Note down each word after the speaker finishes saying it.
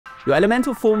Your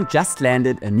Elementor form just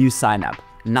landed a new sign up.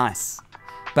 Nice.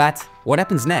 But what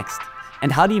happens next?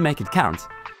 And how do you make it count?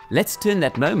 Let's turn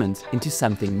that moment into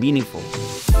something meaningful.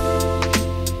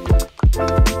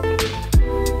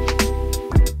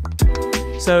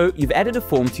 So you've added a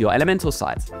form to your Elementor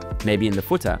site, maybe in the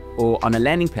footer or on a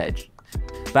landing page.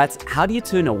 But how do you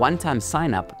turn a one-time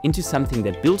sign up into something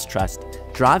that builds trust,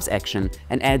 drives action,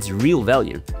 and adds real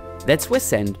value? That's where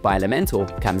Send by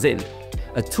Elementor comes in.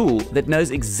 A tool that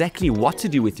knows exactly what to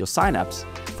do with your signups,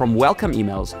 from welcome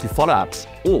emails to follow-ups,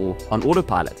 all on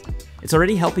autopilot. It's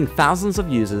already helping thousands of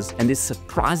users and is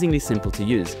surprisingly simple to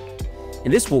use.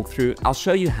 In this walkthrough, I'll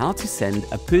show you how to send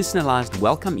a personalized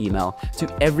welcome email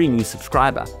to every new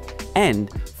subscriber and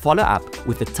follow up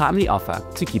with a timely offer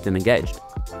to keep them engaged.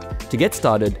 To get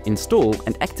started, install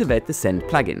and activate the Send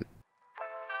plugin.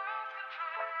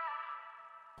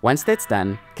 Once that's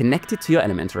done, connect it to your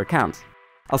Elementor account.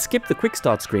 I'll skip the quick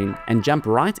start screen and jump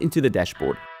right into the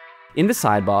dashboard. In the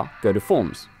sidebar, go to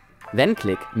Forms, then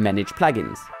click Manage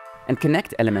Plugins and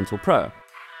connect Elementor Pro.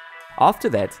 After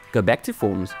that, go back to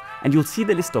Forms and you'll see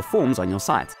the list of forms on your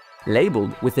site,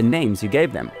 labeled with the names you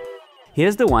gave them.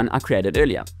 Here's the one I created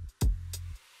earlier.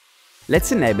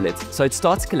 Let's enable it so it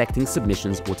starts collecting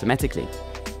submissions automatically.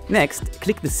 Next,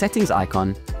 click the settings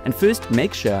icon and first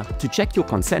make sure to check your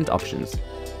consent options.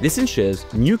 This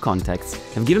ensures new contacts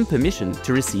have given permission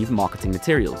to receive marketing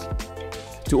materials.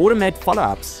 To automate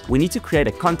follow-ups, we need to create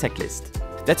a contact list.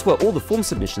 That's where all the form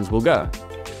submissions will go.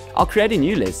 I'll create a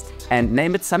new list and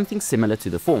name it something similar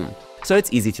to the form, so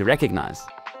it's easy to recognize.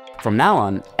 From now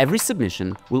on, every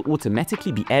submission will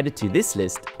automatically be added to this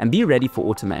list and be ready for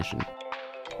automation.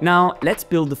 Now, let's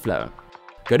build the flow.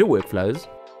 Go to Workflows.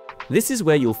 This is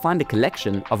where you'll find a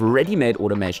collection of ready-made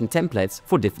automation templates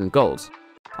for different goals.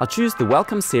 I'll choose the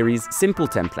Welcome Series Simple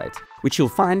template, which you'll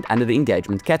find under the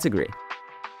Engagement category.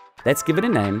 Let's give it a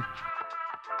name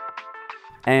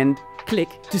and click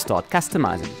to start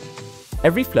customizing.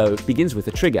 Every flow begins with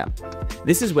a trigger.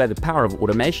 This is where the power of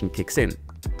automation kicks in.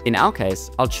 In our case,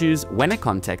 I'll choose when a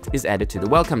contact is added to the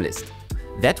welcome list.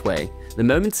 That way, the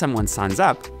moment someone signs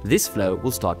up, this flow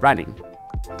will start running.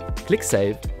 Click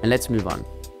Save and let's move on.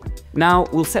 Now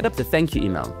we'll set up the thank you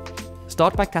email.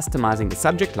 Start by customizing the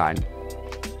subject line,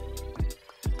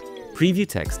 preview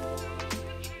text,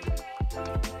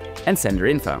 and sender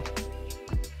info.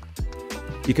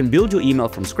 You can build your email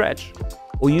from scratch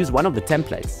or use one of the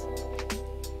templates.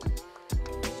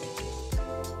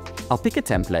 I'll pick a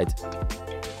template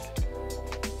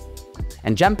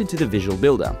and jump into the visual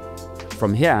builder.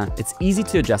 From here, it's easy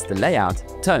to adjust the layout,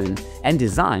 tone, and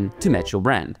design to match your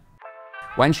brand.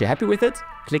 Once you're happy with it,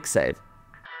 click Save.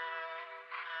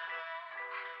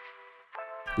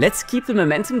 Let's keep the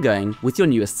momentum going with your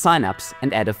newest signups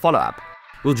and add a follow-up.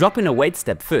 We'll drop in a wait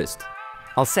step first.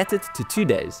 I'll set it to 2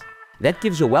 days. That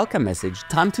gives your welcome message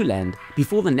time to land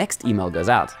before the next email goes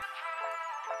out.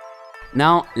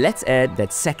 Now, let's add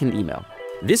that second email.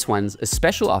 This one's a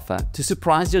special offer to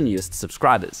surprise your newest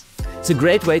subscribers. It's a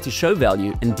great way to show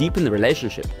value and deepen the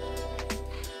relationship.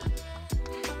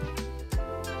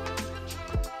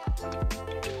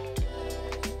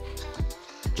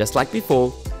 Just like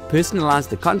before, personalize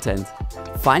the content,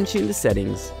 fine-tune the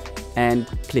settings, and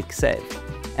click Save.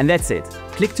 And that's it.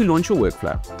 Click to launch your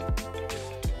workflow.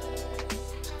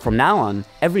 From now on,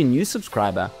 every new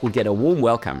subscriber will get a warm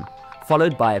welcome,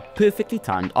 followed by a perfectly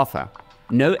timed offer.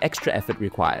 No extra effort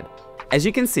required. As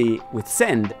you can see, with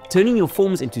Send, turning your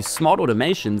forms into smart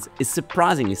automations is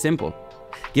surprisingly simple.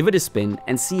 Give it a spin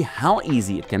and see how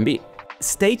easy it can be.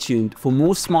 Stay tuned for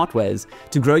more smart ways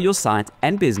to grow your site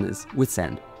and business with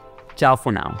Send. Ciao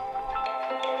for now.